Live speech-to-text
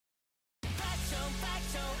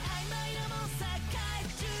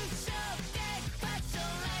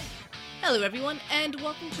Hello everyone, and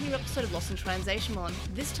welcome to a new episode of Lost in Translationmon.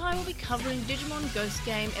 This time we'll be covering Digimon Ghost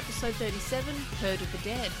Game Episode 37, Herd of the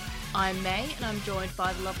Dead. I'm May, and I'm joined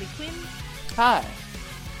by the lovely Quinn. Hi.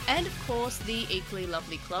 And of course, the equally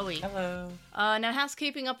lovely Chloe. Hello. Now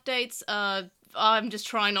housekeeping updates, I'm just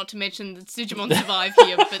trying not to mention that Digimon Survive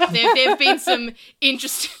here, but there've been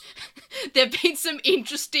some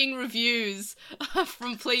interesting reviews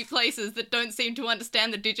from places that don't seem to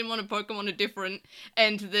understand that Digimon and Pokemon are different,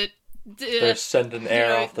 and that they're sending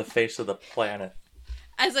air off the face of the planet.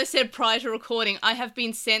 As I said prior to recording, I have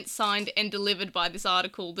been sent, signed, and delivered by this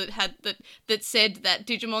article that said that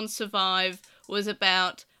Digimon Survive was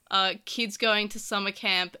about kids going to summer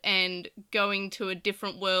camp and going to a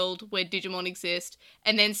different world where Digimon exist,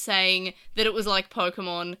 and then saying that it was like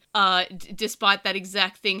Pokemon, despite that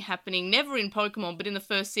exact thing happening never in Pokemon, but in the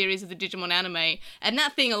first series of the Digimon anime, and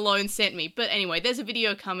that thing alone sent me. But anyway, there's a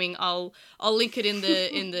video coming. I'll link it in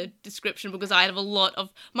the description, because I have a lot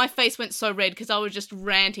of... My face went so red because I was just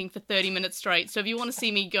ranting for 30 minutes straight. So if you want to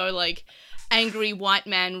see me go, like, angry white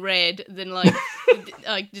man red, then, like,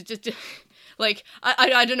 just... Like,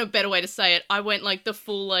 I don't know a better way to say it. I went, like, the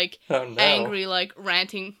full, like, angry, like,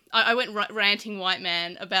 ranting... I went ranting white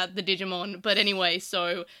man about the Digimon, but anyway,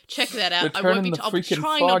 so check that out. They're turning the freaking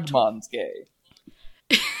Frogmon's gay.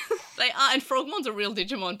 They are, and Frogmon's a real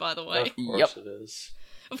Digimon, by the way. Of course it is.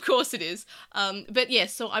 Of course it is. But yeah,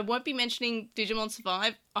 so I won't be mentioning Digimon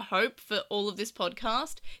Survive, I hope, for all of this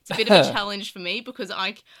podcast. It's a bit of a challenge for me, because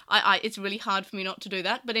I it's really hard for me not to do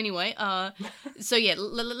that. But anyway, so yeah,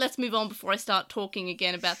 let's move on before I start talking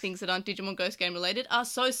again about things that aren't Digimon Ghost Game related.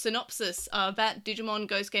 So synopsis, about Digimon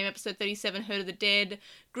Ghost Game Episode 37, Herd of the Dead.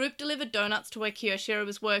 Group delivered donuts to where Kiyoshiro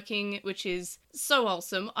was working, which is so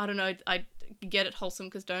wholesome. I don't know, I get it, wholesome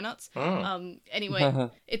because donuts. Anyway,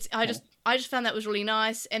 I just found that was really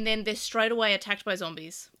nice. And then they're straight away attacked by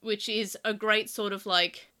zombies, which is a great sort of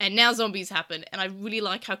like, and now zombies happen. And I really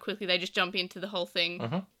like how quickly they just jump into the whole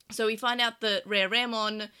thing. So we find out that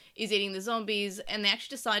Rareramon is eating the zombies, and they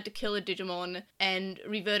actually decide to kill a Digimon and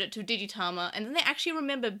revert it to Digitama, and then they actually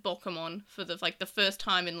remember Bokumon for the first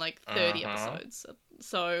time in like 30 episodes.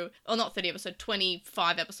 So, or not 30 episodes,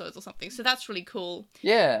 25 episodes or something. So that's really cool.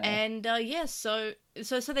 Yeah. And so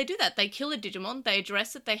they do that. They kill a Digimon. They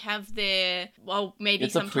address it. They have their, well, maybe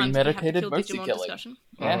it's sometimes we have to kill mercy Digimon killing. discussion.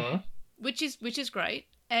 Yeah. Which is great.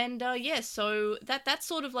 And so that's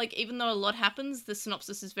sort of like, even though a lot happens, the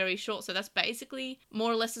synopsis is very short. So that's basically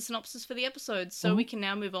more or less the synopsis for the episode. So we can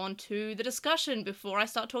now move on to the discussion before I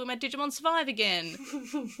start talking about Digimon Survive again.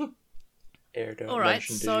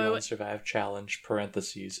 Mention Digimon Survive challenge,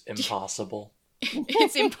 parentheses, impossible.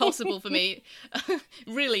 It's impossible for me.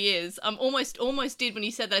 Really is. Almost did when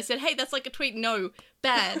you said that. I said, hey, that's like a tweet. No,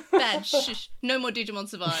 bad, shh, no more Digimon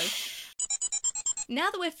Survive. Now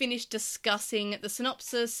that we're finished discussing the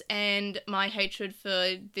synopsis and my hatred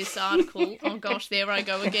for this article, oh gosh, there I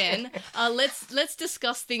go again, let's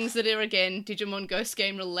discuss things that are, again, Digimon Ghost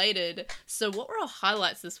Game related. So what were our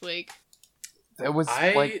highlights this week? There was,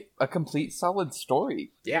 like, a complete solid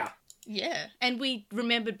story. Yeah. Yeah, and we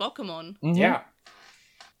remembered Bokumon. Yeah.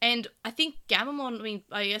 And I think Gamamon,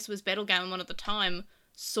 I guess it was Battle Gamamon at the time,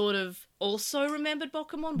 sort of also remembered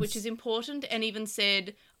Bokumon, which is important, and even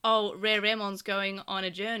said, oh, Raremon's going on a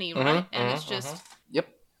journey, right? And it's just... Yep.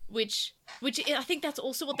 Which I think that's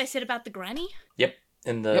also what they said about the granny. Yep.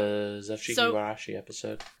 In the Zashiki Warashi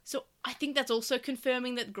episode. So I think that's also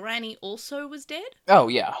confirming that Granny also was dead. Oh,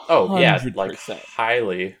 yeah. 100%. Oh, yeah, like,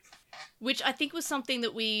 highly. Which I think was something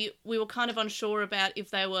that we were kind of unsure about,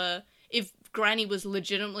 if Granny was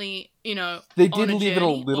legitimately, They did leave it a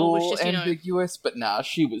little ambiguous, but nah,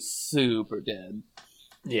 she was super dead.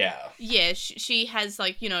 Yeah. Yeah, she has,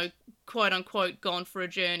 like, quote unquote, gone for a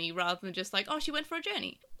journey, rather than just like, oh, she went for a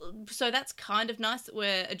journey. So that's kind of nice that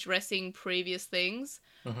we're addressing previous things.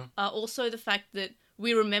 Also the fact that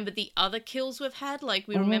we remember the other kills we've had, like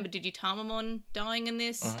we remember Digitamamon dying in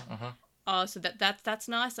this. So that's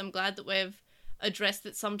nice. I'm glad that we've addressed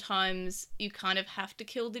that sometimes you kind of have to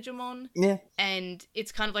kill Digimon. Yeah. And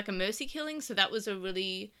it's kind of like a mercy killing, so that was a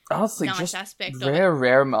really honestly nice aspect of it.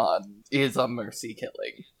 Rareramon is a mercy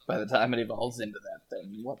killing by the time it evolves into that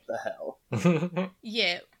thing. What the hell?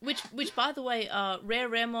 Yeah, which by the way,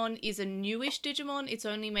 Rareramon is a newish Digimon. It's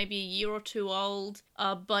only maybe a year or two old,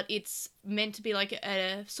 but it's meant to be like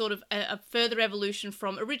a sort of a further evolution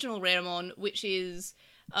from original Rareramon, which is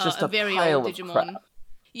just a very pile old of Digimon. crap.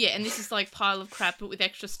 Yeah, and this is like pile of crap, but with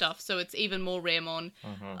extra stuff, so it's even more Rareramon.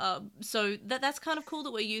 So that's kind of cool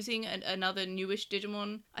that we're using another newish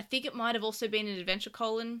Digimon. I think it might have also been an Adventure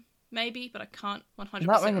Colon maybe, but I can't 100%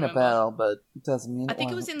 Not ringing remember. a bell, but it doesn't mean I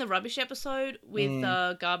think it was in the Rubbish episode with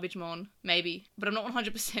Garbage Mon, maybe, but I'm not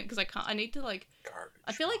 100% because I need to like. Garbage.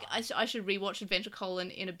 I feel like I should rewatch Adventure Colon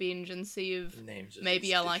in a binge and see if Names of maybe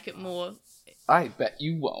these I like it Digimon. more. I bet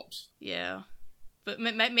you won't. Yeah. But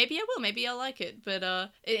maybe I will. Maybe I'll like it. But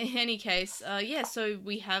in any case, yeah, so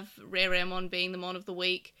we have Rare Airmon being the Mon of the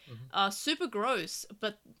Week. Super gross,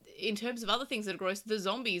 but in terms of other things that are gross, the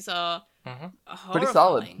zombies are horrifying. Pretty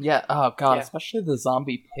solid. Yeah, oh god, Yeah. especially the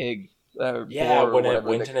zombie pig. Yeah, boar or when it whatever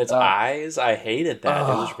went they- in its eyes, I hated that.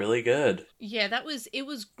 It was Ugh. really good. Yeah, it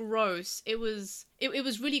was gross. It was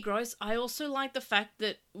really gross. I also like the fact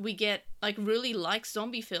that we get, like, Ruli likes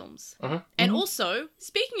zombie films. And also,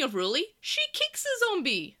 speaking of Ruli, she kicks a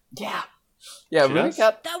zombie! Yeah. Yeah, She really does?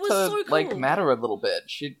 got That was to, so like, cool. matter a little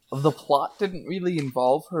bit. The plot didn't really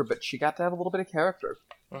involve her, but she got to have a little bit of character.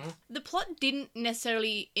 The plot didn't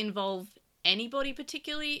necessarily involve anybody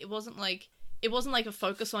particularly. It wasn't like a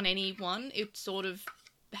focus on anyone. It sort of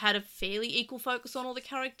had a fairly equal focus on all the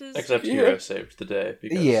characters. Except Yeah. Hero saved the day,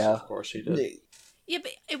 because Yeah. of course he did. Yeah,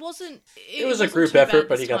 but it wasn't... It was a wasn't group too bad effort,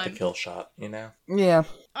 but this he got the time. kill shot, you know? Yeah.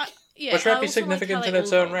 Yeah, Which I might be also significant like how in they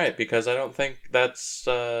its all own rolled. right, because I don't think that's,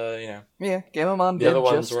 you know, Yeah, Gamamon The did other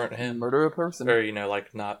ones just weren't him. murder a person. or, you know,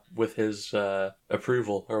 like, not with his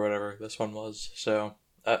approval or whatever this one was. So,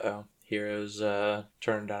 Hero's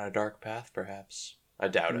turned down a dark path, perhaps. I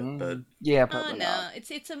doubt it, but... Yeah, Oh, probably no, not.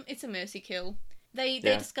 it's a mercy kill. They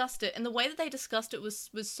Yeah. discussed it, and the way that they discussed it was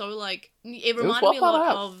so like it was reminded well me a thought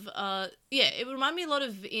lot out. of it reminded me a lot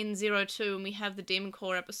of in 02, and we have the Demon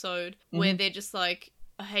Core episode Mm-hmm. where they're just like,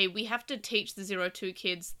 hey, we have to teach the 02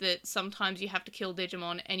 kids that sometimes you have to kill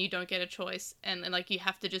Digimon and you don't get a choice, and like you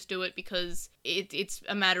have to just do it because it's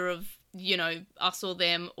a matter of, you know, us or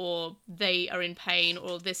them, or they are in pain,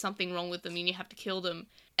 or there's something wrong with them and you have to kill them.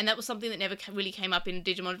 And that was something that never really came up in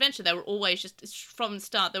Digimon Adventure. They were always just, from the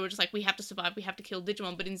start, they were just like, we have to survive, we have to kill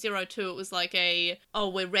Digimon. But in 02, it was like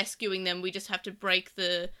we're rescuing them, we just have to break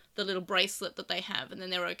the little bracelet that they have, and then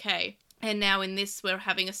they're okay. And now in this, we're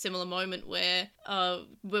having a similar moment where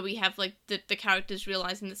we have, like, the characters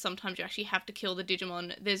realizing that sometimes you actually have to kill the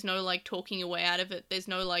Digimon. There's no, like, talking your way out of it. There's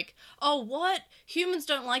no, like, oh, what? Humans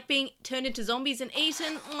don't like being turned into zombies and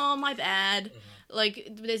eaten? Oh, my bad. Like,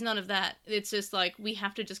 there's none of that. It's just, like, we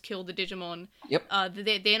have to just kill the Digimon. Yep.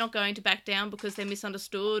 They're not going to back down because they're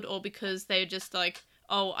misunderstood or because they're just like,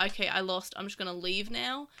 oh, okay, I lost, I'm just going to leave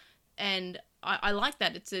now. And I like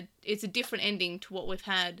that. It's a different ending to what we've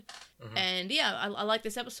had. And yeah, I like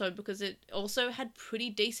this episode because it also had pretty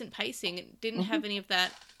decent pacing. It didn't have any of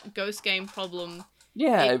that Ghost Game problem.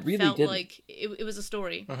 Yeah, it really felt did. like it was a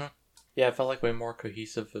story. Yeah, it felt like way more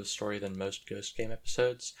cohesive of a story than most Ghost Game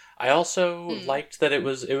episodes. I also liked that it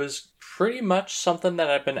was pretty much something that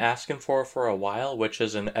I've been asking for a while, which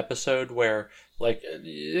is an episode where, like,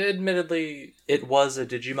 admittedly, it was a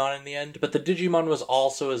Digimon in the end, but the Digimon was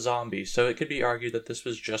also a zombie, so it could be argued that this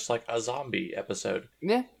was just like a zombie episode.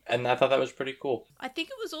 Yeah. And I thought that was pretty cool. I think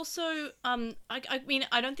it was also, I mean,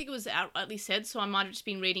 I don't think it was outrightly said, so I might have just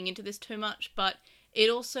been reading into this too much, but it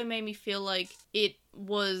also made me feel like it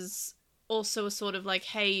was also a sort of like,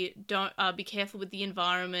 hey, don't be careful with the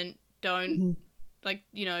environment, don't, like,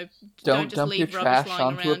 you know, Don't just dump your leave rubbish trash lying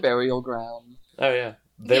onto a around. burial ground. Oh, yeah.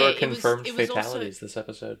 They Yeah, were it was- confirmed it was also- fatalities this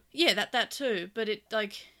episode. Yeah, that too, but it,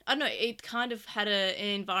 like, I don't know, it kind of had an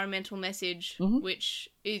environmental message, which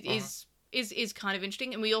is kind of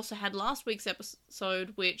interesting. And we also had last week's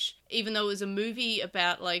episode, which, even though it was a movie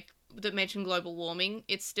about, like, that mentioned global warming,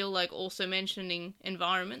 it's still, like, also mentioning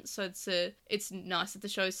environment, so it's nice that the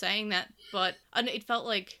show's saying that. But I don't know, it felt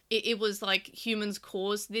like it was like humans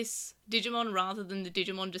caused this Digimon rather than the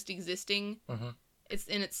Digimon just existing. It's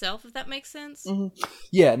in itself, if that makes sense.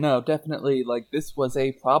 Yeah, no, definitely. Like, this was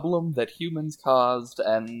a problem that humans caused,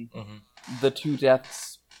 and the two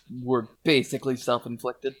deaths were basically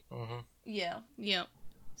self-inflicted. Yeah.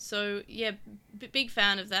 So, yeah, big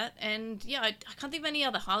fan of that. And, yeah, I can't think of any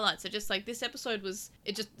other highlights. I just, like, this episode was,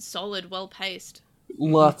 it just solid, well-paced.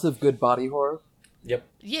 Lots of good body horror. Yep.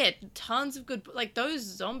 Yeah, tons of good, like, those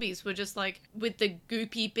zombies were just, like, with the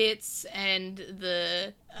goopy bits and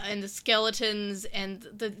the skeletons and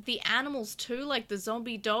the animals, too, like the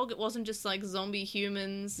zombie dog. It wasn't just, like, zombie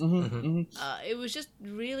humans. It was just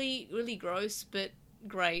really, really gross, but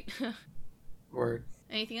great. Word.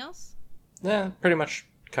 Anything else? Yeah, pretty much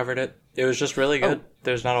covered it. It was just really good.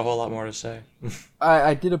 There's not a whole lot more to say.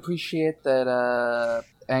 I did appreciate that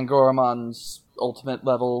Angoramon's ultimate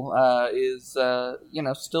level is,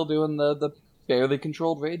 still doing the barely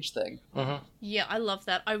controlled rage thing. Yeah, I love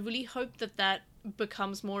that. I really hope that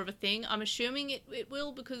becomes more of a thing. I'm assuming it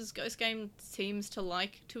will, because Ghost Game seems to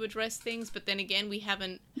like to address things, but then again, we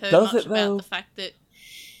haven't heard much about the fact that...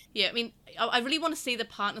 Yeah, I mean, I really want to see the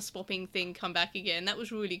partner swapping thing come back again. That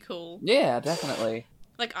was really cool. Yeah, definitely.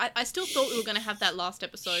 Like, I still thought we were going to have that last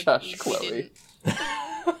episode. Shush, Chloe.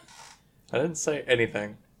 I didn't say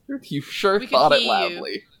anything. You sure thought it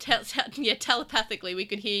loudly. Yeah, telepathically, we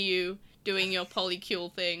could hear you doing your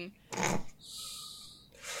polycule thing.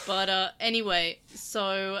 But anyway,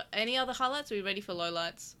 so any other highlights? Are we ready for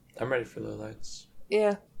lowlights? I'm ready for lowlights.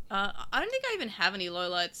 Yeah. I don't think I even have any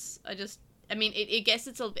lowlights. I mean, I guess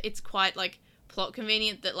it's quite, like, plot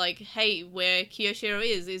convenient that, like, hey, where Kiyoshiro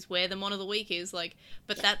is where the Mon of the Week is, like,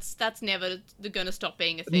 but that's never gonna stop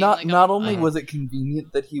being a thing. Not only was it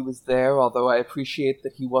convenient that he was there, although I appreciate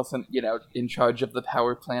that he wasn't, in charge of the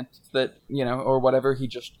power plant that, or whatever, he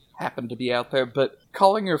just happened to be out there, but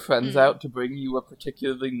calling your friends out to bring you a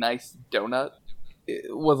particularly nice donut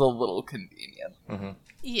was a little convenient. Mm-hmm.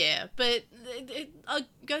 Yeah, but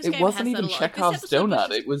Ghost It Game wasn't has even that a lot. Chekhov's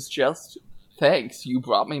donut, it was just... Thanks, you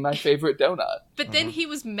brought me my favorite donut. But then he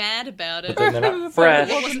was mad about it. But then they're not fresh.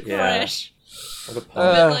 It wasn't fresh. What a pun.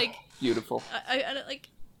 But, like... Beautiful.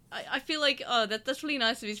 I feel like, that's really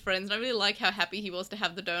nice of his friends, and I really like how happy he was to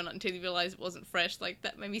have the donut until he realized it wasn't fresh. Like,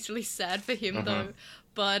 that made me really sad for him, though.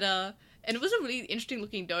 But, and it was a really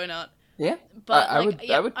interesting-looking donut. Yeah, but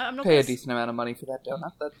I would I'm not pay a decent amount of money for that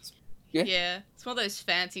donut. That's... Yeah, it's one of those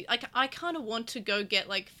fancy... I kind of want to go get,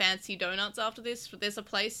 like, fancy donuts after this. There's a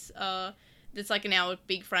place, that's like now a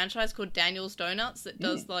big franchise called Daniel's Donuts that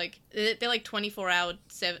does like they're like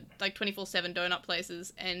 24/7 donut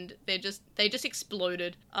places, and they just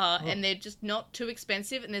exploded and they're just not too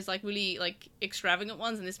expensive, and there's like really like extravagant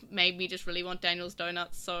ones, and this made me just really want Daniel's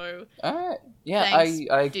Donuts. So alright, yeah,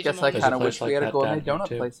 thanks, I guess I kind of wish we had a gourmet donut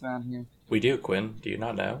too. place around here. We do, Quinn. Do you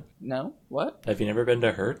not know? No, what? Have you never been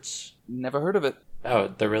to Hertz? Never heard of it. Oh,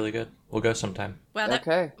 they're really good. We'll go sometime. Wow,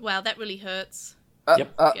 that really hurts.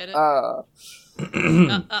 Yep. Get it? I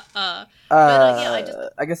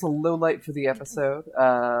guess a low light for the episode.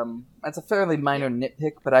 That's a fairly minor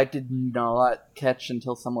nitpick, but I did not catch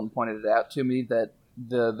until someone pointed it out to me that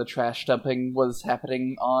the trash dumping was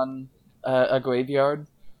happening on a graveyard,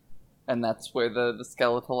 and that's where the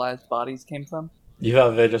skeletalized bodies came from. You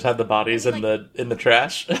thought they just had the bodies in the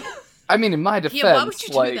trash? I mean, in my defense, yeah, why would you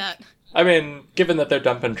do that? I mean, given that they're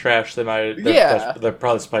dumping trash, they might. They're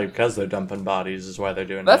probably because they're dumping bodies is why they're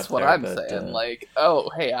doing that's that. That's what I'm saying.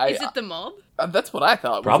 Is it the mob? That's what I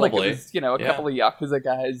thought. Probably. It was, a couple of Yakuza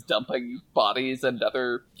guys dumping bodies and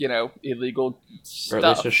other, illegal stuff. Or at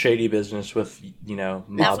least a shady business with, mob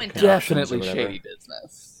connections. Definitely shady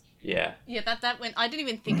business. Yeah. Yeah, that went. I didn't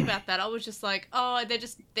even think about that. I was just like, oh, they're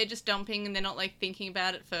just dumping and they're not like thinking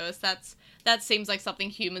about it first. That seems like something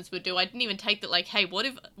humans would do. I didn't even take that. Like, hey, what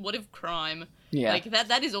if crime? Yeah. Like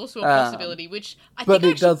that is also a possibility. Which I but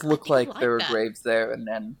think it does look like there that. are graves there, and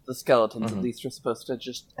then the skeletons at least are supposed to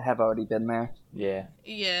just have already been there. Yeah.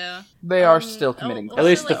 Yeah. They are still committing. At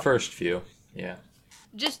least the first few. Yeah.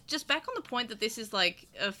 Just back on the point that this is like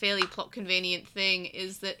a fairly plot convenient thing,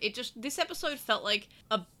 is that this episode felt like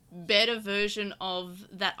a better version of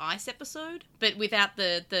that ice episode, but without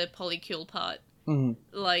the polycule part. Mm-hmm.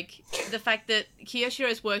 Like the fact that Kiyoshiro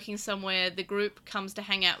is working somewhere, the group comes to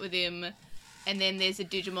hang out with him, and then there's a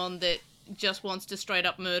Digimon that just wants to straight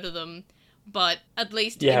up murder them. But at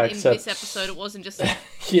least in this episode, it wasn't just like...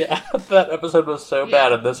 Yeah, that episode was so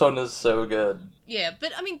bad, and this one is so good. Yeah,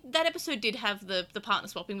 but I mean, that episode did have the partner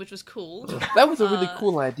swapping, which was cool. That was a really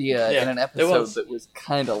cool idea in an episode that was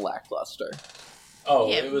kind of lackluster.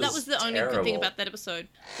 Oh, yeah, it was that was the only terrible. good thing about that episode.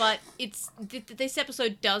 But this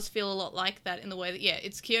episode does feel a lot like that in the way that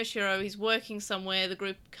it's Kiyoshiro. He's working somewhere. The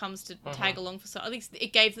group comes to tag along for at least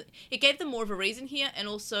it gave them more of a reason here, and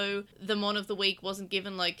also the Mon of the Week wasn't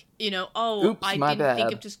given like Oops, I my didn't bad.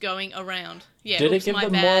 think of just going around. Yeah, Did oops, it give my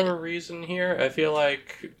them bad. more of a reason here? I feel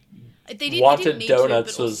like they wanted didn't need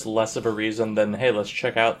donuts to, but was less of a reason than hey, let's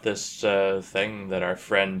check out this thing that our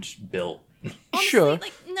friend built. Honestly, Sure.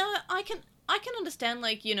 Like no, I can understand,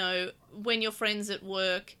 like, when your friends at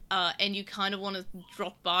work and you kind of want to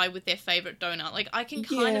drop by with their favorite donut. Like, I can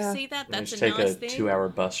kind of see that. That's just a take nice a thing. 2-hour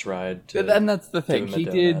bus ride to. And that's the thing. give him a He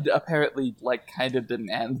donut. did apparently, kind of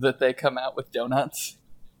demand that they come out with donuts.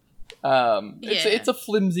 It's a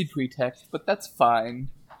flimsy pretext, but that's fine.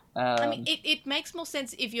 I mean, it makes more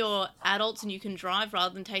sense if you're adults and you can drive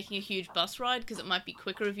rather than taking a huge bus ride, because it might be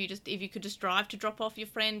quicker if you could just drive to drop off your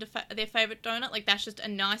friend their favorite donut. Like, that's just a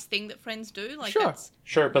nice thing that friends do. Like, Sure.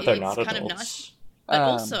 Sure, but they're it's not kind adults. of nice. But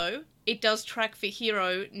also, it does track for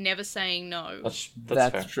Hiro never saying no. That's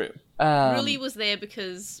fair. true. Ruli was there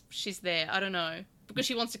because she's there. I don't know. Because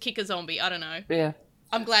she wants to kick a zombie. I don't know. Yeah.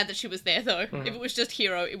 I'm glad that she was there, though. Mm-hmm. If it was just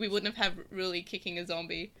Hiro, we wouldn't have had Ruli kicking a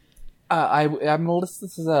zombie. I'm going to list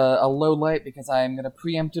this as a low light because I'm going to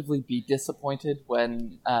preemptively be disappointed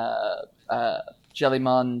when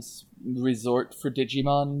Jellymon's resort for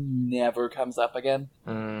Digimon never comes up again.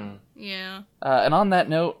 Yeah. And on that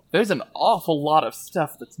note, there's an awful lot of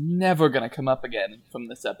stuff that's never going to come up again from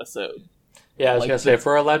this episode. Yeah, I was going to say, if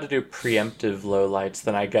we're allowed to do preemptive lowlights,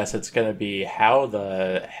 then I guess it's going to be how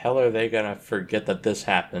the hell are they going to forget that this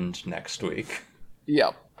happened next week?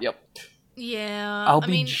 Yep. Yeah. I'll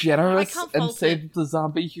be generous and say that the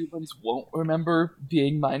zombie humans won't remember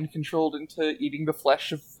being mind-controlled into eating the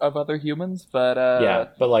flesh of other humans, but... Yeah,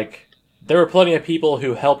 but, like, there were plenty of people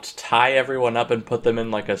who helped tie everyone up and put them in,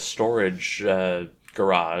 like, a storage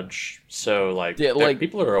garage, so, like,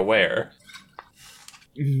 people are aware.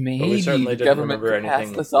 Maybe the government could pass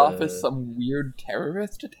this off as some weird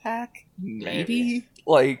terrorist attack? Maybe?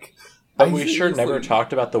 But we sure never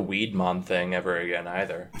talked about the Weedmon thing ever again,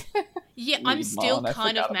 either. Yeah, I'm still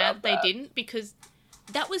kind of mad they didn't, because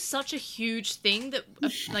that was such a huge thing that,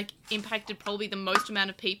 impacted probably the most amount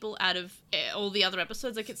of people out of all the other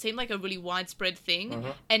episodes. Like, it seemed like a really widespread thing,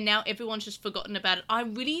 and now everyone's just forgotten about it.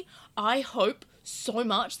 I hope so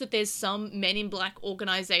much that there's some Men in Black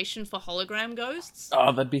organization for hologram ghosts.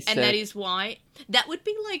 Oh, that'd be sick. And that is why. That would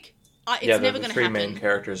be, it's never going to happen. Yeah, the three main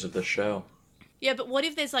characters of the show. Yeah, but what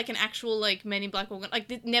if there's, an actual, Men in Black organ?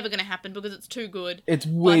 It's never going to happen because it's too good. It's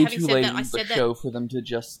way too late in the show for them to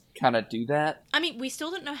just kind of do that. I mean, we still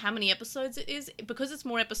don't know how many episodes it is. Because it's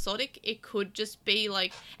more episodic, it could just be,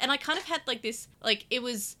 And I kind of had, this, it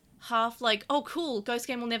was half oh, cool, Ghost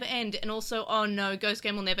Game will never end. And also, oh, no, Ghost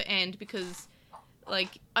Game will never end because...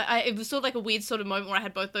 it was sort of a weird sort of moment where I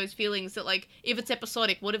had both those feelings that, if it's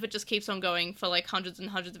episodic, what if it just keeps on going for, hundreds and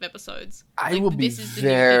hundreds of episodes? I will be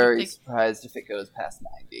very surprised if it goes past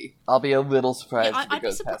 90. I'll be a little surprised if it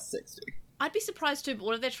goes past 60. I'd be surprised too, but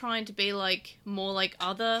what if they're trying to be, more like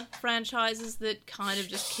other franchises that kind of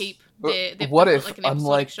just keep their what if,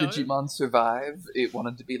 unlike show? Digimon Survive, it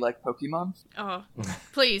wanted to be like Pokemon? Oh,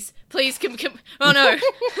 please, come, oh no.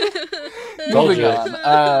 Moving on.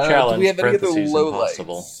 Challenge, do we have any other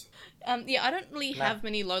impossible. Yeah, I don't really have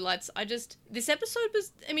many lowlights. This episode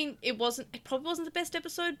was, it probably wasn't the best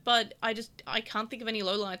episode, but I can't think of any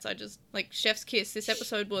lowlights. Chef's Kiss, this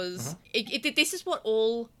episode was, this is what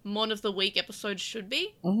all Mon of the Week episodes should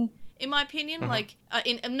be. In my opinion,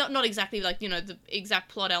 not exactly the exact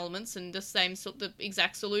plot elements and the same the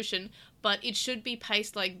exact solution, but it should be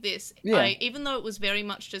paced like this. Yeah. Even though it was very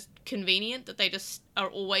much just convenient that they just are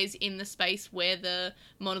always in the space where the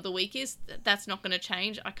Mon of the Week is, that's not going to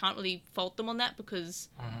change. I can't really fault them on that because,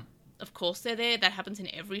 of course, they're there. That happens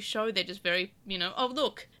in every show. They're just very, oh,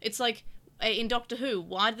 look, it's like in Doctor Who,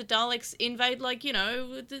 why did the Daleks invade,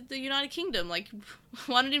 the United Kingdom? Why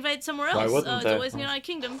not invade somewhere else? Why wouldn't it's they? always the United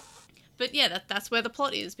Kingdom. But yeah, that's where the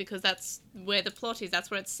plot is, because that's where the plot is.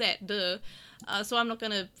 That's where it's set. Duh. So I'm not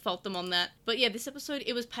going to fault them on that. But yeah, this episode,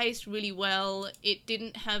 it was paced really well. It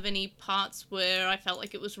didn't have any parts where I felt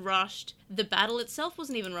like it was rushed. The battle itself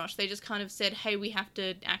wasn't even rushed. They just kind of said, hey, we have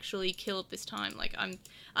to actually kill it this time. I'm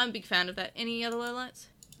a big fan of that. Any other lowlights?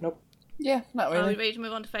 Nope. Yeah, not really. Are we ready to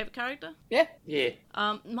move on to favourite character? Yeah.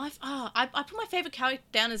 I put my favourite character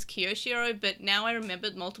down as Kyoshiro, but now I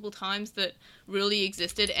remembered multiple times that Ruli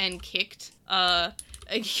existed and kicked a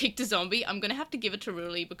zombie. I'm gonna have to give it to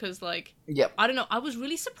Ruli because, yep. I don't know. I was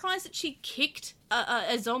really surprised that she kicked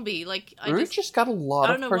a zombie. Ruli just got a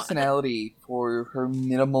lot of personality for her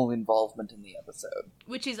minimal involvement in the episode,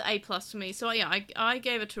 which is A+ for me. So yeah, I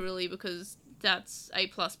gave it to Ruli because that's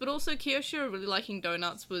A+. But also Kyoshiro really liking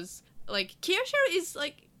donuts was. Kyoshiro is,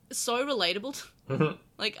 so relatable.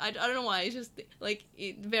 I don't know why, it's just,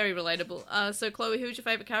 very relatable. So, Chloe, who's your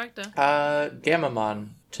favourite character? Gamamon,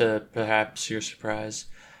 to perhaps your surprise.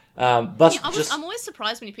 I'm always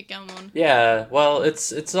surprised when you pick Gamamon. Yeah, well,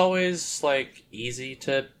 it's always, easy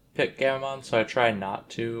to pick Gamamon, so I try not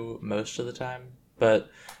to most of the time.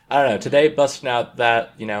 But, I don't know, today busting out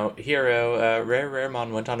that, Hero,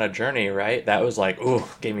 Raremon went on a journey, right? That was ooh,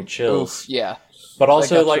 gave me chills. Oof, yeah. But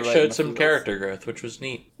also, showed some character growth, which was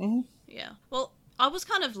neat. Mm-hmm. Yeah. Well, I was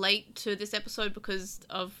kind of late to this episode because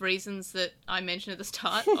of reasons that I mentioned at the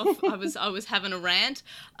start. I was having a rant,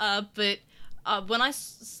 but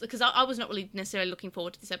because I was not really necessarily looking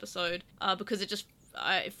forward to this episode because it just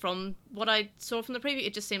from what I saw from the preview,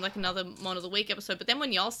 it just seemed like another Mon of the Week episode. But then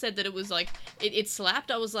when y'all said that it was like it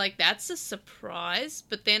slapped, I was like, that's a surprise.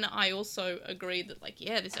 But then I also agreed that like,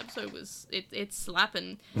 yeah, this episode was it's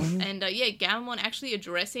slapping. And yeah, Gammon actually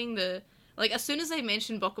addressing the like as soon as they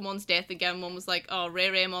mentioned Bokumon's death, and Gammon was like, oh,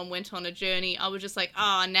 Raremon went on a journey. I was just like,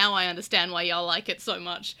 now I understand why y'all like it so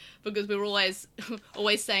much, because we were always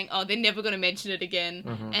saying, oh, they're never going to mention it again,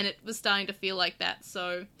 and it was starting to feel like that.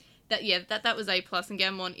 So. That was A+, and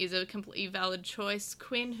Gammon is a completely valid choice.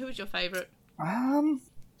 Quinn, who was your favourite?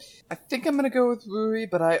 I think I'm gonna go with Ruri,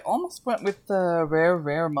 but I almost went with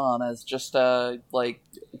Raremon as just like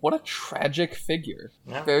what a tragic figure.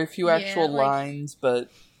 Yeah. Very few actual lines, but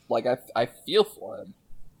like I feel for him.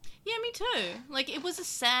 Yeah, me too. Like it was a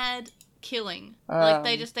sad killing. Like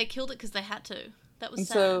they killed it because they had to. That was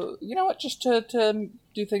sad. So you know what? Just to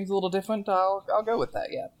do things a little different, I'll go with that.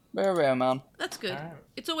 Yeah. Raremon. That's good. Right.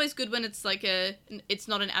 It's always good when it's like it's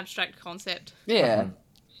not an abstract concept. Yeah.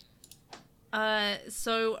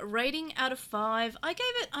 So rating out of 5, I gave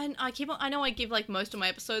it. I know I give like most of my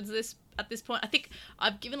episodes at this point. I think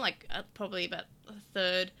I've given like probably about a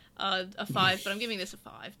third a 5, but I'm giving this a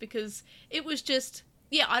 5 because it was just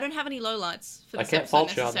I don't have any lowlights for this episode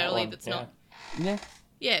necessarily. That's not. Yeah.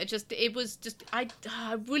 Yeah, it was just, I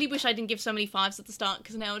really wish I didn't give so many 5s at the start,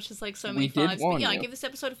 because now it's just like so many 5s. But yeah, I give this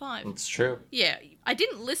episode a 5. It's true. Yeah, I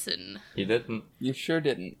didn't listen. You didn't. You sure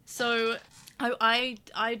didn't. So, I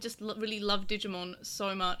just really love Digimon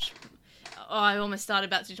so much. Oh, I almost started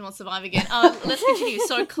about Digimon Survive again. Let's continue.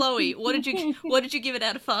 So, Chloe, what did you give it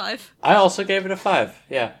out of 5? I also gave it a 5.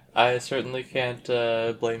 Yeah, I certainly can't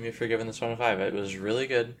blame you for giving this one a 5. It was really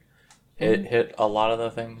good. It hit a lot of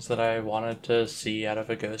the things that I wanted to see out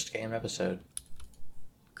of a Ghost game episode.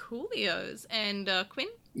 Coolios. And Quinn?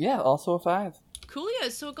 Yeah, also a 5.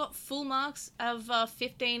 Coolios. So it got full marks of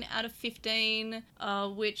 15 out of 15,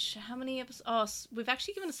 which, how many episodes? Oh, we've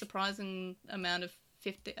actually given a surprising amount of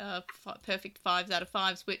perfect 5s out of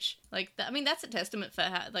 5s, which, like, that's a testament for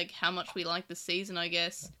how much we like this season, I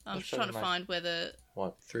guess. I'm just trying to find whether...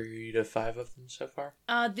 What, 3 to 5 of them so far?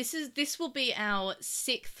 This will be our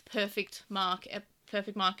 6th perfect mark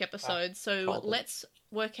episode, so let's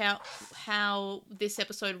work out how this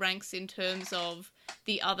episode ranks in terms of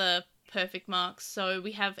the other perfect marks. So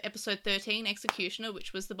we have episode 13, Executioner,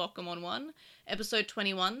 which was the Bokumon one. Episode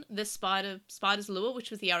 21, The Spider's Lure,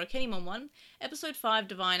 which was the Arakenimon one. Episode 5,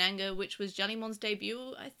 Divine Anger, which was Jellymon's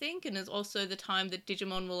debut, I think, and is also the time that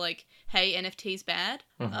Digimon were like, hey, NFT's bad.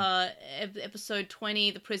 Episode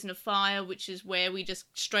 20, The Prison of Fire, which is where we just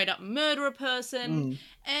straight up murder a person.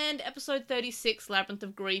 And episode 36, Labyrinth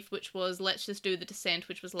of Grief, which was Let's Just Do the Descent,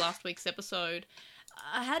 which was last week's episode.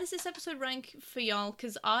 How does this episode rank for y'all?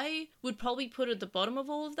 Because I would probably put it at the bottom of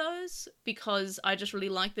all of those because I just really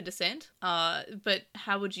like The Descent. But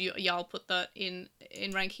how would y'all put that in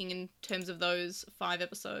ranking in terms of those 5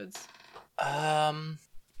 episodes?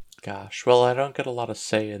 Gosh, well, I don't get a lot of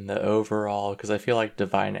say in the overall because I feel like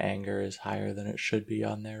Divine Anger is higher than it should be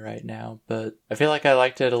on there right now. But I feel like I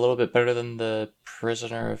liked it a little bit better than The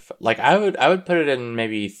Prisoner of... Like, I would put it in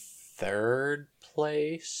maybe 3rd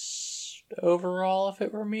place overall if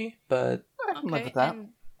it were me, but I can live with that.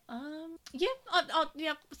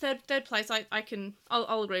 Third place.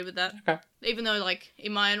 I'll agree with that. Okay. Even though, like,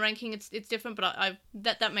 in my own ranking, it's different, but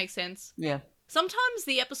that makes sense. Yeah. Sometimes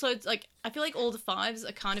the episodes, like, I feel like all the 5s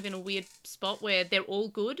are kind of in a weird spot where they're all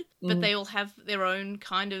good, but they all have their own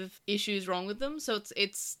kind of issues wrong with them. So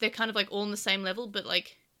they're kind of like all on the same level, but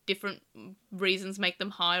like different reasons make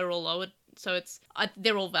them higher or lower. So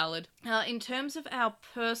they're all valid. In terms of our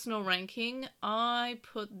personal ranking, I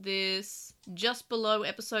put this just below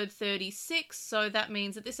episode 36. So that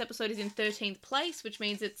means that this episode is in 13th place, which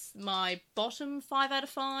means it's my bottom 5 out of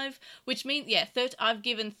 5. Which means, I've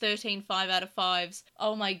given 13 5 out of 5s.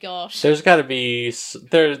 Oh my gosh. There's got to be...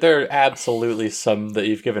 There are absolutely some that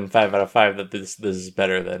you've given 5 out of 5 that this is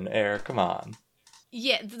better than Air. Come on.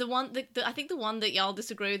 Yeah, I think the one that y'all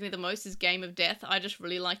disagree with me the most is Game of Death. I just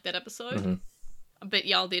really liked that episode, but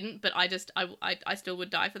y'all didn't. But I still would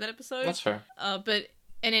die for that episode. That's fair. But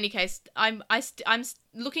in any case, I'm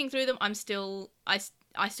looking through them. I still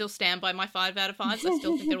stand by my 5 out of 5s. I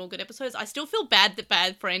still think they're all good episodes. I still feel bad that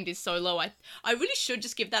Bad Friend is so low. I really should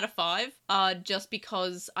just give that a 5. Just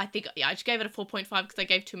because I think I just gave it a 4.5 because I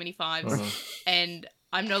gave too many 5s and.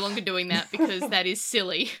 I'm no longer doing that because that is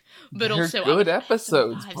silly. But they're also good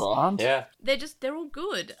episodes, Bond. Yeah. They're all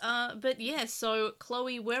good. But yeah, so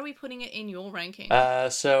Chloe, where are we putting it in your ranking?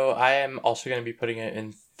 So I am also going to be putting it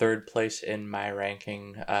in 3rd place in my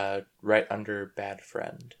ranking, right under Bad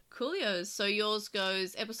Friend. Coolios. So yours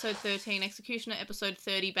goes episode 13, Executioner, episode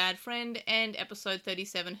 30, Bad Friend, and episode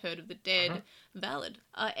 37, Herd of the Dead, Valid.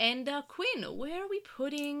 And Quinn, where are we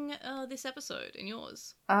putting this episode in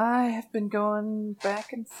yours? I have been going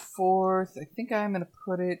back and forth. I think I'm going to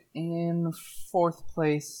put it in 4th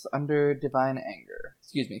place under Divine Anger.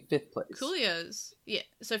 Excuse me, 5th place. Coolios. Yeah,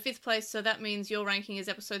 so 5th place, so that means your ranking is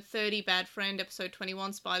episode 30, Bad Friend, episode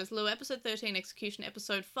 21, Spider's Lure, episode 13, Execution,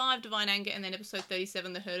 episode 5, Divine Anger, and then episode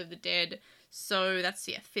 37, The Herd of the Dead. So that's,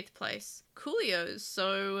 5th place. Coolios.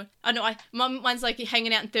 So, I know, mine's like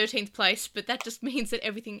hanging out in 13th place, but that just means that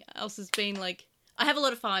everything else has been like, I have a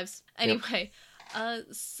lot of 5s. Anyway,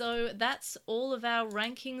 so that's all of our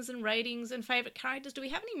rankings and ratings and favourite characters. Do we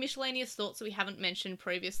have any miscellaneous thoughts that we haven't mentioned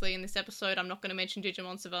previously in this episode? I'm not going to mention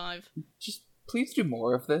Digimon Survive. Just please do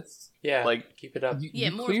more of this. Yeah, like, keep it up.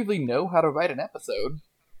 You clearly know how to write an episode.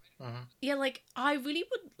 Yeah, like, I really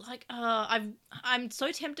would, like, I'm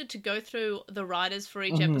so tempted to go through the writers for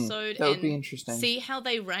each episode that would be interesting. See how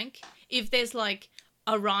they rank. If there's, like,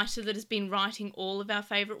 a writer that has been writing all of our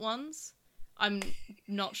favourite ones, I'm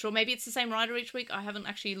not sure. Maybe it's the same writer each week. I haven't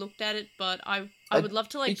actually looked at it, but I would love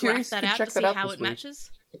to, like, graph that out to see how it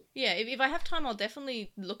matches. Yeah, if I have time, I'll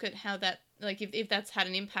definitely look at how that, like, if that's had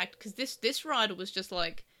an impact, because this writer was just,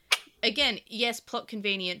 like, again, yes, plot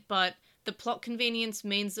convenient, but the plot convenience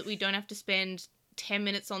means that we don't have to spend 10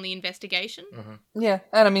 minutes on the investigation. Yeah,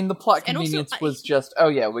 and I mean, the plot convenience was just, oh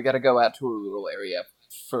yeah, we gotta go out to a rural area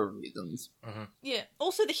for reasons. Yeah,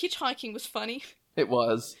 also the hitchhiking was funny. It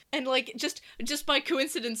was. And, like, just by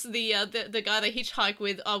coincidence, the guy they hitchhike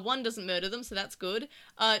with, 1, doesn't murder them, so that's good.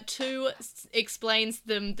 2, explains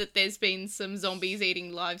them that there's been some zombies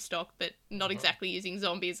eating livestock, but not exactly using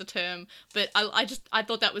zombie as a term. But I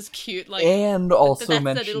thought that was cute. Like, and also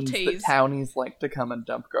mentions that townies like to come and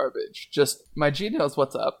dump garbage. Just, my G knows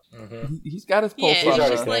what's up. He's got his pulse on. He's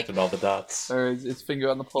already connected all the dots. Or his finger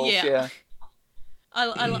on the pulse, yeah.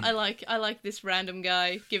 I like this random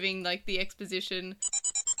guy giving, like, the exposition.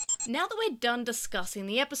 Now that we're done discussing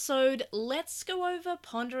the episode, let's go over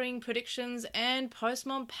pondering predictions and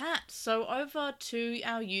Postmon Pat. So over to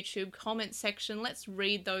our YouTube comment section, let's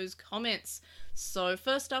read those comments. So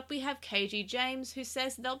first up we have KG James, who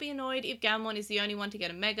says they'll be annoyed if Gammon is the only one to get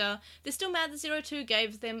a Mega. They're still mad that Zero Two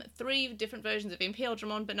gave them 3 different versions of MP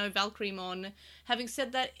Ultramon but no Valkyriemon. Having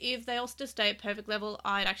said that, if they all still stay at perfect level,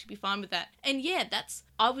 I'd actually be fine with that. And yeah,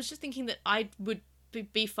 I was just thinking that I would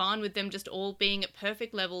be fine with them just all being at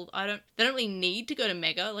perfect level. They don't really need to go to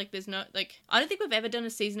Mega. Like, there's no, like, I don't think we've ever done a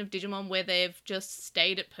season of Digimon where they've just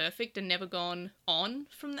stayed at perfect and never gone on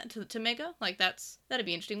from that to Mega. Like, that'd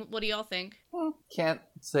be interesting. What do y'all think? Can't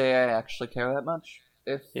say I actually care that much,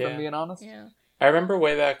 if I'm being honest. Yeah. I remember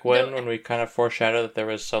way back when we kind of foreshadowed that there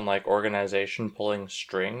was some, like, organization pulling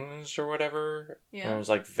strings or whatever. Yeah. And it was,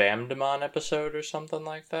 like, Vamdemon episode or something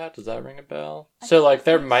like that. Does that ring a bell? So, like,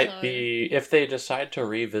 there might be, if they decide to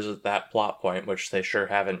revisit that plot point, which they sure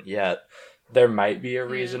haven't yet, there might be a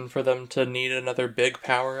reason for them to need another big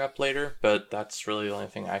power-up later, but that's really the only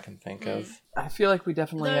thing I can think of. I feel like we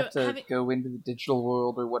definitely have to go into the digital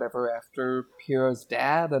world or whatever after Piero's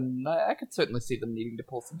dad, and I could certainly see them needing to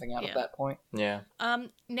pull something out at that point. Yeah.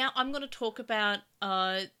 Now I'm going to talk about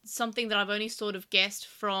something that I've only sort of guessed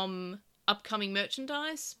from upcoming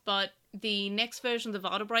merchandise, but the next version of the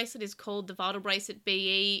Vital Bracelet is called the Vital Bracelet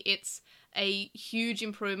BE. It's a huge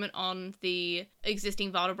improvement on the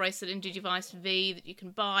existing Vital Bracelet in Digivice V that you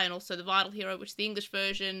can buy, and also the Vital Hero, which is the English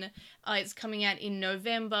version. It's coming out in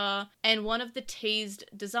November, and one of the teased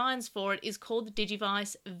designs for it is called the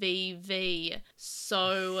Digivice VV.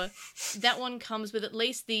 So that one comes with at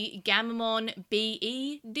least the Gammamon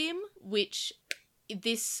BE DIM, which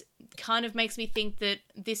this kind of makes me think that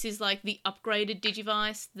this is like the upgraded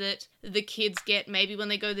Digivice that the kids get maybe when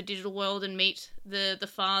they go to the digital world and meet the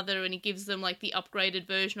father, and he gives them like the upgraded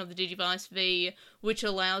version of the Digivice V, which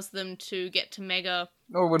allows them to get to Mega.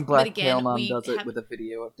 Or when Black Tailmon does it with a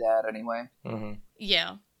video of Dad anyway.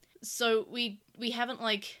 Yeah. So we haven't,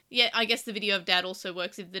 like... Yeah, I guess the video of Dad also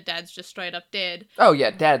works if the Dad's just straight up dead. Oh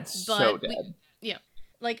yeah, Dad's so dead. Yeah.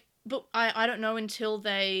 Like... But I don't know until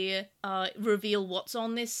they reveal what's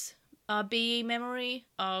on this BE memory.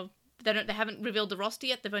 They haven't revealed the roster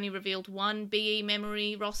yet. They've only revealed one BE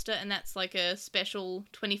memory roster, and that's like a special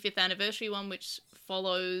 25th anniversary one, which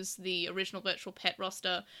follows the original Virtual Pet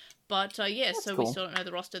roster. But that's so cool. We still don't know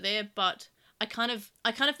the roster there. But I kind of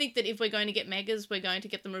think that if we're going to get megas, we're going to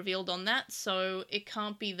get them revealed on that, so it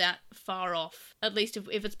can't be that far off. At least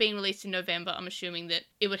if it's being released in November, I'm assuming that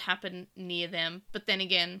it would happen near them. But then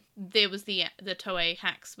again, there was the Toei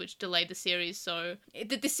hacks, which delayed the series, so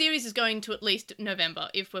the series is going to at least November,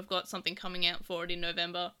 if we've got something coming out for it in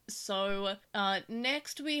November. So,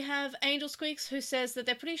 next we have Angel Squeaks, who says that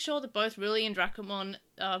they're pretty sure that both Really and Dracomon,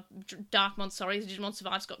 Digimon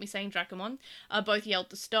Survive's got me saying Dracomon, both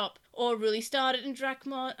yelled to stop, or Really started and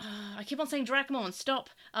Dracmon, I keep on saying Dracmon, stop,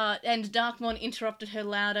 and Darkmon interrupted her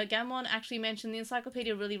louder. Gammon actually mentioned the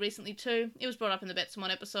encyclopedia really recently too. It was brought up in the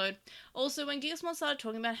Betsumon episode. Also, when Gigasmon started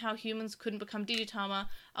talking about how humans couldn't become Digitama,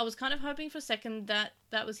 I was kind of hoping for a second that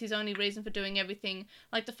that was his only reason for doing everything.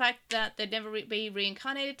 Like, the fact that they'd never be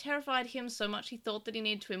reincarnated terrified him so much he thought that he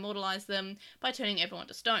needed to immortalize them by turning everyone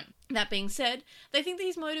to stone. That being said, they think that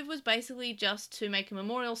his motive was basically just to make a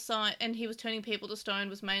memorial site, and he was turning people to stone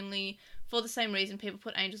was mainly for the same reason people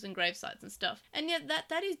put angels in grave sites and stuff. And yet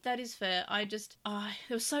that is fair. I just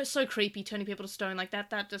it was so creepy turning people to stone like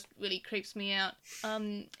that. That just really creeps me out.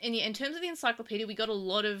 And yeah, in terms of the encyclopedia, we got a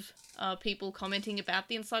lot of people commenting about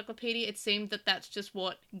the encyclopedia. It seemed that that's just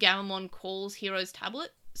what Gammon calls Hero's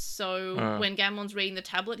Tablet. So when Gammon's reading the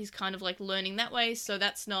tablet, he's kind of like learning that way. So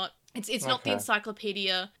that's not it's not the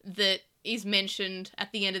encyclopedia that is mentioned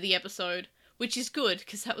at the end of the episode, which is good,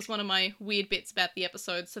 because that was one of my weird bits about the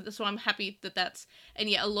episode. So that's why I'm happy that that's... And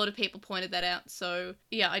yeah, a lot of people pointed that out. So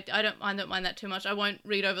yeah, I don't mind that too much. I won't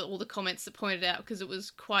read over all the comments that pointed out, because it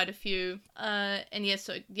was quite a few. And yeah,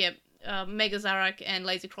 so yeah... Mega Zarak and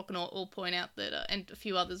Lazy Croconaut all point out that, and a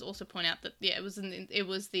few others also point out that, yeah, it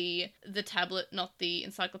was the tablet, not the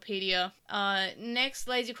encyclopedia. Next,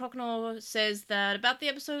 Lazy Croconaut says that about the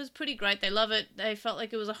episode was pretty great. They love it. They felt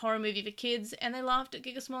like it was a horror movie for kids, and they laughed at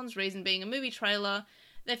Gigasmon's reason being a movie trailer.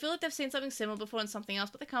 They feel like they've seen something similar before in something else,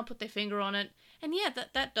 but they can't put their finger on it. And yeah,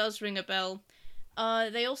 that does ring a bell.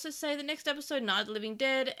 They also say the next episode, Night of the Living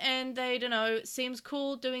Dead, and they, don't know, seems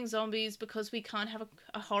cool doing zombies because we can't have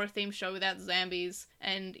a horror-themed show without zombies,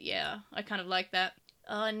 and yeah, I kind of like that.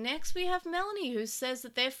 Next we have Melanie, who says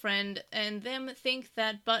that their friend and them think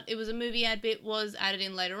that but it was a movie ad bit was added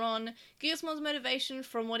in later on. Gigasmon's motivation,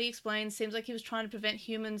 from what he explained, seems like he was trying to prevent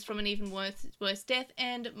humans from an even worse death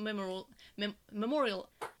and memorialize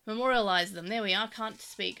them. There we are, can't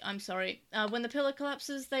speak, I'm sorry. When the pillar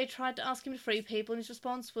collapses, they tried to ask him to free people, and his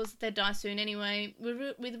response was that they'd die soon anyway.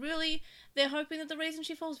 With Really, they're hoping that the reason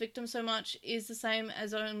she falls victim so much is the same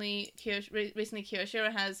as only recently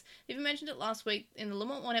Kyoshiro has. They even mentioned it last week in the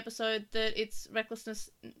Lamont 1 episode, that its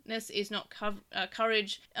recklessness is not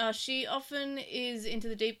courage. She often is into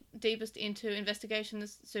the deepest into investigation,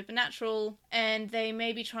 the supernatural, and they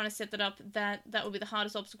may be trying to set that up, that will be the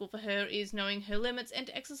hardest obstacle for her, is knowing her limits and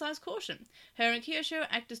to exercise caution. Her and Kyoshiro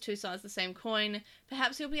act as two sides of the same coin.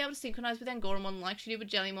 Perhaps he'll be able to synchronize with Angoramon like she did with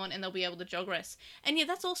Jellymon, and they'll be able to jogress. And yeah,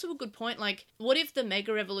 that's also a good point. Like, what if the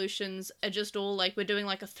Mega Evolutions are just all like, we're doing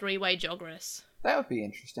like a 3-way jogress? That would be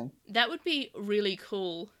interesting. That would be really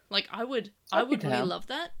cool. Like, I would really love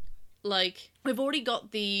that. Like, we've already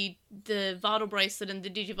got the Vital Bracelet and the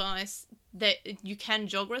Digivice that you can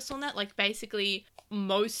jogress on that. Like, basically,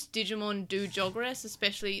 most Digimon do jogress,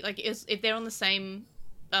 especially, like, if they're on the same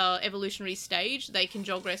evolutionary stage, they can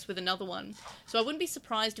jogress with another one. So I wouldn't be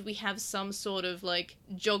surprised if we have some sort of, like,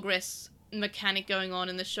 jogress mechanic going on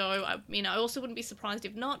in the show. I mean, I also wouldn't be surprised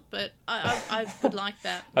if not, but I would like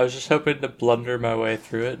that. I was just hoping to blunder my way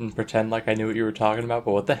through it and pretend like I knew what you were talking about,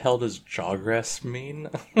 but what the hell does jogress mean?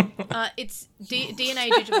 It's DNA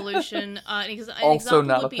Digivolution. Also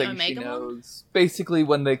not a thing she knows. Basically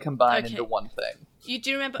when they combine into one thing. Do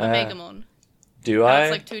you remember Omegamon? Do I?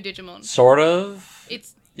 It's like two Digimon. Sort of?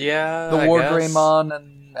 It's... Yeah, the Wargreymon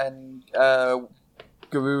and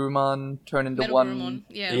Garurumon turn into Metal one. Garurumon,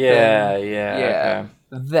 yeah. Yeah. Okay.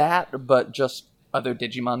 That, but just other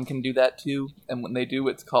Digimon can do that too, and when they do,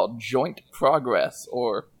 it's called joint progress,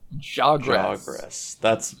 or jogress.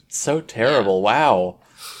 That's so terrible, wow.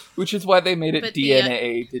 Which is why they made it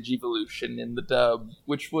DNA Digivolution in the dub,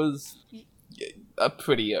 which was a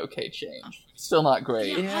pretty okay change. Still not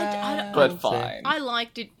great, but fine. I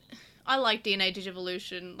liked it. I like DNA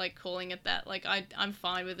Digivolution, like, calling it that. Like, I'm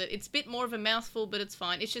fine with it. It's a bit more of a mouthful, but it's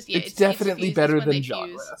fine. It's just, yeah, it's definitely better than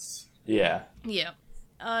Jogress. Yeah. Yeah.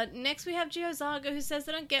 Next we have Geozaga, who says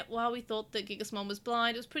they don't get why we thought that Gigasmon was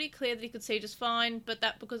blind. It was pretty clear that he could see just fine, but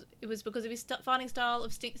that because of his fighting style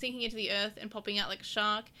of sinking into the earth and popping out like a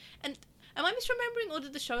shark. And am I misremembering, or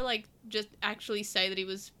did the show, like, just actually say that he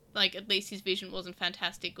was, like, at least his vision wasn't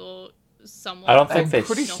fantastic, or... Somewhat. I don't think they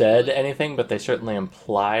said anything, but they certainly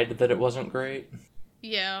implied that it wasn't great.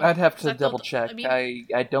 Yeah. I'd have to I double thought- check. I mean-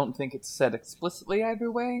 I don't think it's said explicitly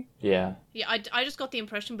either way. Yeah. Yeah, I just got the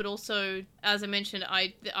impression, but also, as I mentioned,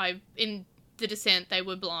 I in the Descent, they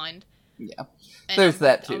were blind. Yeah. And There's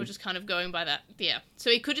that, too. I was just kind of going by that. Yeah.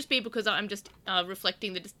 So it could just be because I'm just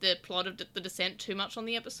reflecting the plot of the Descent too much on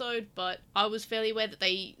the episode, but I was fairly aware that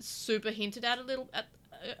they super hinted at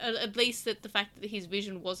at least that the fact that his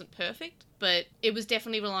vision wasn't perfect, but it was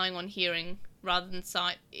definitely relying on hearing rather than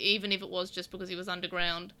sight, even if it was just because he was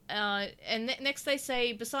underground. And next they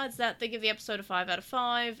say, besides that, they give the episode a 5 out of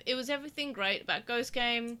 5. It was everything great about Ghost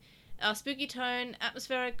Game. Spooky tone,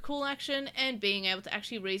 atmospheric, cool action, and being able to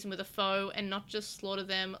actually reason with a foe and not just slaughter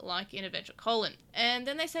them like in Adventure Colon. And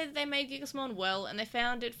then they say that they made Gigasmon well, and they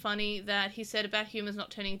found it funny that he said about humans not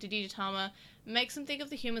turning into Digitama makes them think of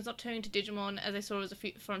the humans not turning to Digimon, as they saw it as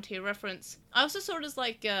a Frontier reference. I also saw it as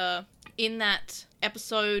like in that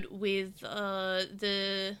episode with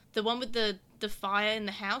the one with the fire in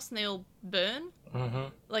the house and they all burn. Mm-hmm.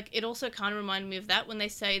 Like, it also kind of reminded me of that when they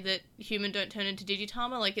say that human don't turn into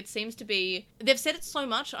Digitama. Like, it seems to be... They've said it so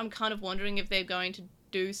much, I'm kind of wondering if they're going to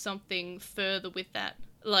do something further with that.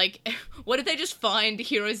 Like, what if they just find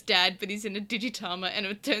Hiro's dad, but he's in a Digitama, and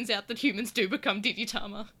it turns out that humans do become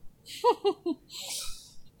Digitama?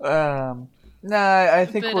 No, I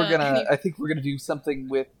think But, I think we're gonna do something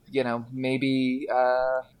with, you know, maybe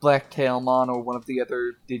Blacktailmon or one of the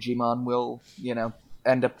other Digimon will, you know,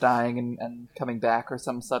 end up dying and coming back or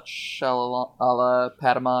some such a la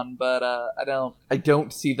Patamon, but I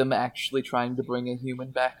don't see them actually trying to bring a human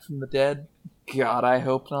back from the dead. God, I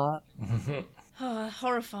hope not.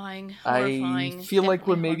 Horrifying. I feel like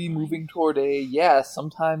we're maybe moving toward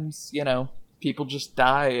sometimes, you know, people just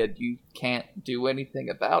die and you can't do anything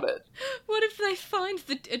about it. What if they find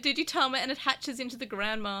a Digitama and it hatches into the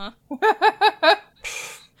grandma?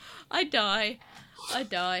 I die.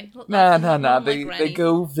 No. They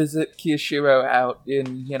go visit Kiyashiro out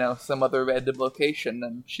in, you know, some other random location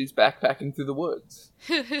and she's backpacking through the woods.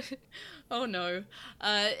 Oh no.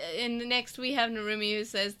 And next we have Narumi, who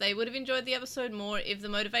says they would have enjoyed the episode more if the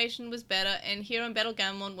motivation was better and Hiro and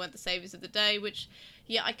Battlegamon weren't the saviors of the day, which,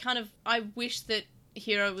 yeah, I wish that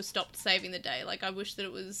Hiro was stopped saving the day. Like, I wish that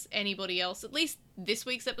it was anybody else. At least this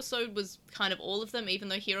week's episode was kind of all of them, even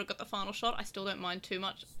though Hiro got the final shot. I still don't mind too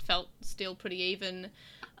much. It felt still pretty even.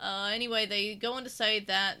 Anyway, they go on to say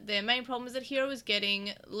that their main problem is that Hiro is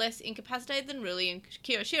getting less incapacitated than Ruli and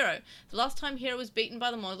Kiyoshiro. The last time Hiro was beaten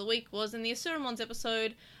by the Mon of the Week was in the Asuramons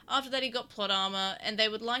episode. After that he got plot armor, and they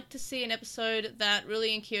would like to see an episode that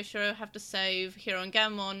Ruli and Kiyoshiro have to save Hiro and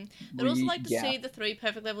Gammon. They'd also like to see the 3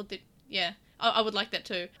 perfect level... I would like that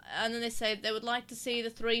too. And then they say they would like to see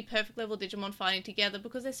the 3 perfect level Digimon fighting together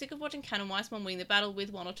because they're sick of watching Ken and Weissmon win the battle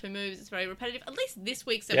with 1 or 2 moves. It's very repetitive. At least this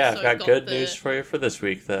week's episode I've got good news for you for this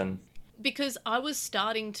week then. Because I was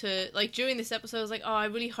starting to, like, during this episode, I was like, oh, I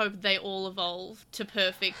really hope they all evolve to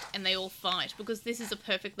perfect and they all fight. Because this is a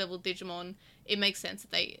perfect level Digimon. It makes sense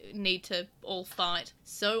that they need to all fight.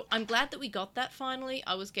 So I'm glad that we got that finally.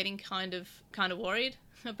 I was getting kind of worried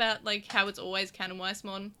about, like, how it's always Ken and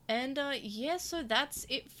Weissmon. And, so that's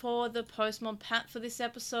it for the Postmon Pat for this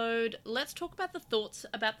episode. Let's talk about the thoughts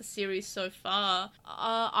about the series so far.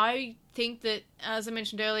 I think that, as I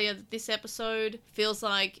mentioned earlier, this episode feels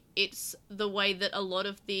like it's the way that a lot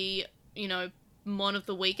of the, you know, Mon of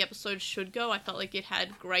the Week episodes should go. I felt like it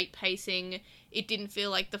had great pacing. It didn't feel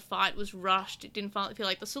like the fight was rushed. It didn't feel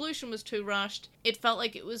like the solution was too rushed. It felt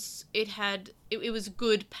like it was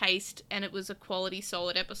good paced and it was a quality,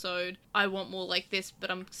 solid episode. I want more like this, but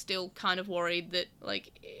I'm still kind of worried that, like,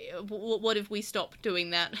 what if we stop doing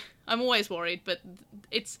that? I'm always worried, but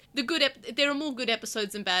it's there are more good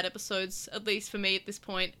episodes than bad episodes, at least for me at this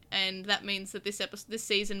point, and that means that this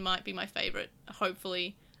season might be my favorite,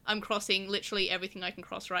 hopefully. I'm crossing literally everything I can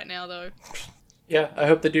cross right now, though. Yeah, I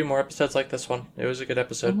hope they do more episodes like this one. It was a good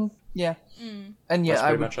episode. Mm-hmm. Yeah. And yeah,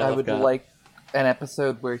 I would like an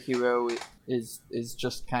episode where Hiro is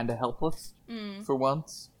just kind of helpless for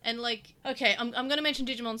once. And, like, okay, I'm going to mention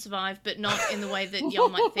Digimon Survive, but not in the way that y'all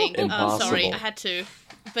might think. Sorry, I had to.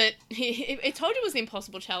 But it told you it was an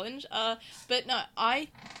impossible challenge. But no, I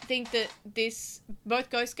think that both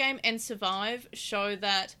Ghost Game and Survive show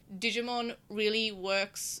that Digimon really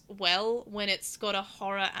works well when it's got a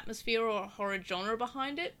horror atmosphere or a horror genre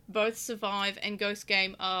behind it. Both Survive and Ghost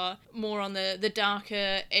Game are more on the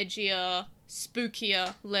darker, edgier,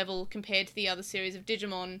 spookier level compared to the other series of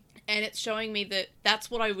Digimon. And it's showing me that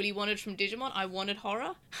that's what I really wanted from Digimon. I wanted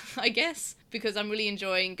horror, I guess, because I'm really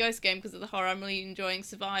enjoying Ghost Game because of the horror. I'm really enjoying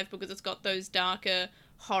Survive because it's got those darker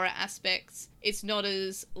horror aspects. It's not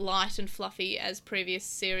as light and fluffy as previous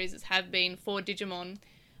series have been for Digimon.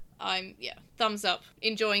 thumbs up.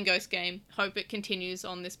 Enjoying Ghost Game. Hope it continues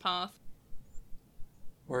on this path.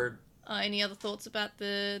 Word. Any other thoughts about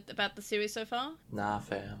the series so far? Nah,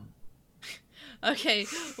 fam. Okay,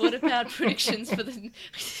 what about predictions for the...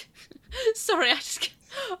 Sorry, I just...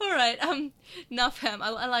 Alright, nah, fam, I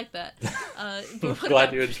like that.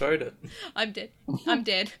 Glad you enjoyed it. I'm dead.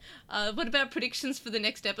 What about predictions for the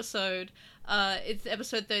next episode? It's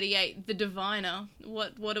episode 38, The Diviner.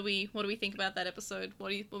 What do we think about that episode? What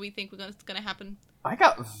do we think is going to happen? I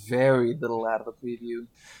got very little out of the preview.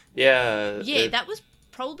 Yeah. That was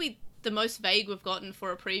probably the most vague we've gotten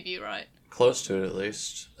for a preview, right? Close to it, at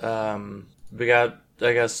least. We got,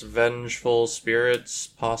 I guess, vengeful spirits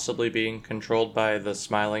possibly being controlled by the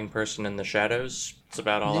smiling person in the shadows. That's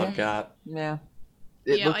about all I've got. Yeah.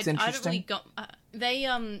 It looks interesting. I don't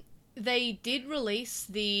really they did release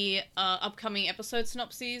the upcoming episode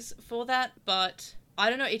synopses for that, but I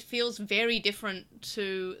don't know, it feels very different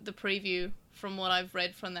to the preview from what I've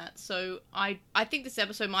read from that. So I think this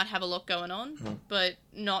episode might have a lot going on, but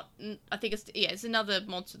not... I think it's another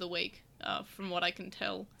Monster of the Week, from what I can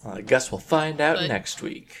tell. Well, I guess we'll find out next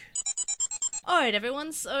week. Alright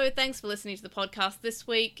everyone, so thanks for listening to the podcast this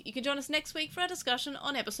week. You can join us next week for our discussion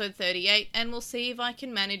on episode 38, and we'll see if I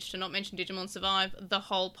can manage to not mention Digimon Survive the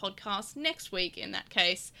whole podcast next week in that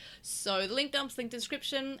case. So the link dump's linked in the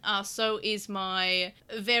description, so is my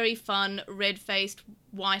very fun, red-faced,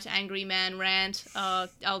 white angry man rant.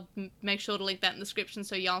 I'll make sure to link that in the description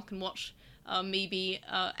so y'all can watch me be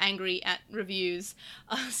angry at reviews.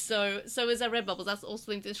 So is our Redbubble. That's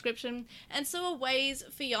also linked in the description. And so are ways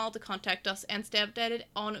for y'all to contact us and stay updated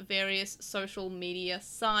on various social media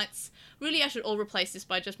sites. Really, I should all replace this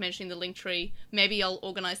by just mentioning the link tree. Maybe I'll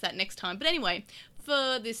organise that next time. But anyway,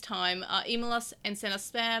 for this time, email us and send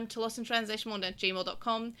us spam to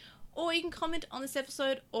lostintranslationmon@gmail.com, or you can comment on this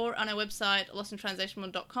episode or on our website,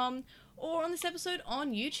 lostintranslationmon.com, or on this episode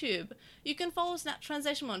on YouTube. You can follow us at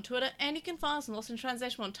Translation on Twitter, and you can find us on Lost in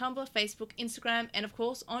Translation on Tumblr, Facebook, Instagram, and of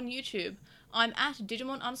course on YouTube. I'm at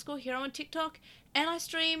Digimon_Hero on TikTok, and I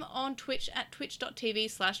stream on Twitch at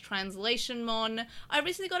twitch.tv/translationmon. I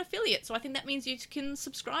recently got affiliate, so I think that means you can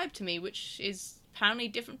subscribe to me, which is apparently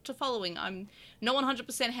different to following. I'm not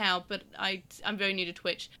 100% how, but I'm very new to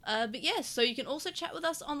Twitch. But yes, so you can also chat with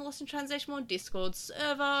us on the Lost in Translation on Discord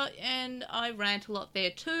server, and I rant a lot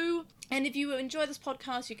there too. And if you enjoy this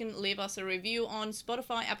podcast, you can leave us a review on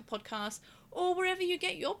Spotify, Apple Podcasts, or wherever you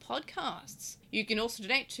get your podcasts. You can also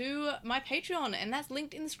donate to my Patreon, and that's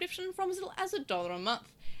linked in the description from as little as $1 a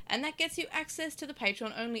month. And that gets you access to the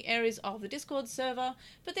Patreon-only areas of the Discord server,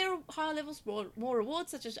 but there are higher levels, more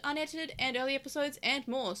rewards, such as unedited and early episodes, and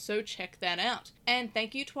more, so check that out. And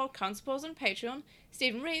thank you to our current supporters on Patreon,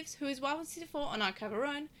 Stephen Reeves, who is Y164 on Archive Our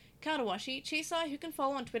Own, Kadawashi, Chisai, who can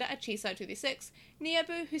follow on Twitter at Chisai236,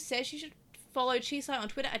 Niabu, who says you should follow Chisai on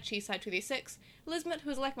Twitter at Chisai236, Lismet, who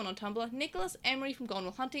is Lekman on Tumblr, Nicholas, Emery from Gone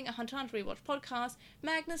Will Hunting, a Hunter Hunter Rewatch podcast,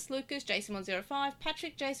 Magnus, Lucas, Jason105,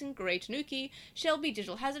 Patrick, Jason, Gray Tanuki, Shelby,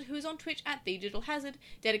 Digital Hazard, who is on Twitch at The Digital Hazard,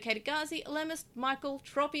 Dedicated Gazi, Lemus, Michael,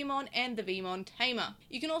 Tropiumon, and the Vmon Tamer.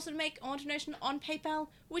 You can also make a donation on PayPal,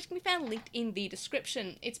 which can be found linked in the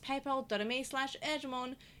description. It's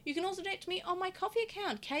paypal.me/Airdramon. You can also donate to me on my Coffee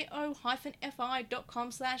account,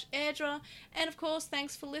 ko-fi.com/Airdra. And of course,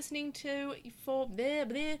 thanks for listening to the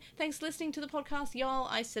podcast, y'all.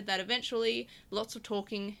 I said that eventually. Lots of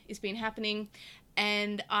talking has been happening.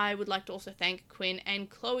 And I would like to also thank Quinn and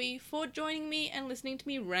Chloe for joining me and listening to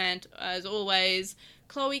me rant, as always.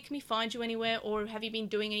 Chloe, can we find you anywhere, or have you been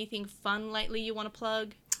doing anything fun lately you want to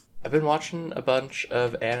plug? I've been watching a bunch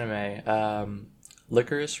of anime.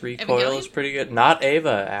 Lycoris Recoil is pretty good. Not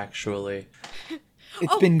Ava, actually.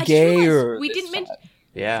 It's been gayer. We didn't mention.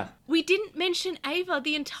 Yeah. We didn't mention Ava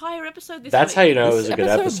the entire episode this That's week. how you know it was a good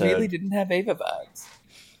episode. This episode really didn't have Ava vibes.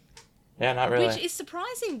 Yeah, not really. Which is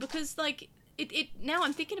surprising because, like, it now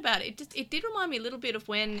I'm thinking about it, it did remind me a little bit of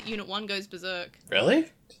when Unit 1 goes berserk. Really?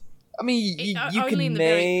 I mean, you can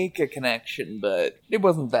make a connection, but it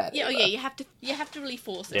wasn't that. Yeah, Ava. you have to really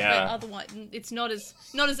force it. Yeah. But otherwise, it's not as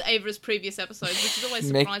Ava as previous episodes, which is always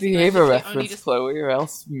Make surprising. the Ava reference, Chloe, or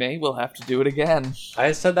else May will have to do it again.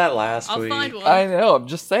 I said that last week. I'll find one. I know, I'm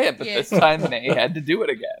just saying, but this time May had to do it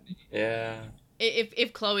again. Yeah.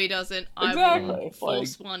 If Chloe doesn't, exactly. I will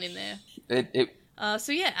force one in there.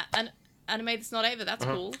 So yeah, an anime that's not Ava, that's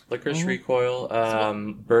cool. Lycoris Recoil,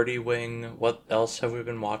 Birdie Wing. What else have we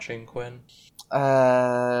been watching, Quinn?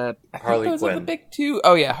 I Harley think those Quinn. are the big two.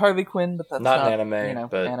 Oh yeah, Harley Quinn, but that's not not an anime,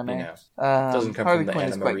 but anime. it doesn't come Harley from the Quinn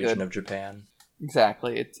is anime quite region good. of Japan.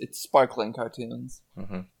 Exactly, it's sparkling cartoons.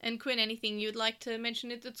 Mm-hmm. And Quinn, anything you'd like to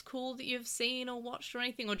mention that's cool that you've seen or watched or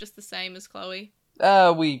anything, or just the same as Chloe?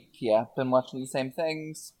 Been watching the same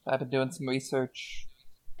things. I've been doing some research.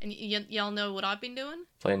 And y'all know what I've been doing?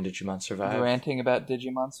 Playing Digimon Survive. Ranting about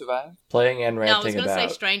Digimon Survive. Playing and ranting about... No, I was going to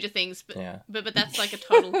say Stranger Things, but that's like a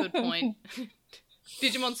total good point.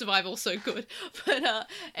 Digimon Survive also good. But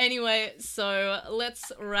anyway, so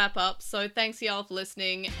let's wrap up. So thanks y'all for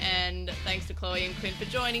listening, and thanks to Chloe and Quinn for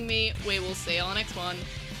joining me. We will see you on the next one.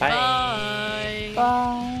 Bye.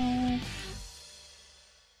 Bye.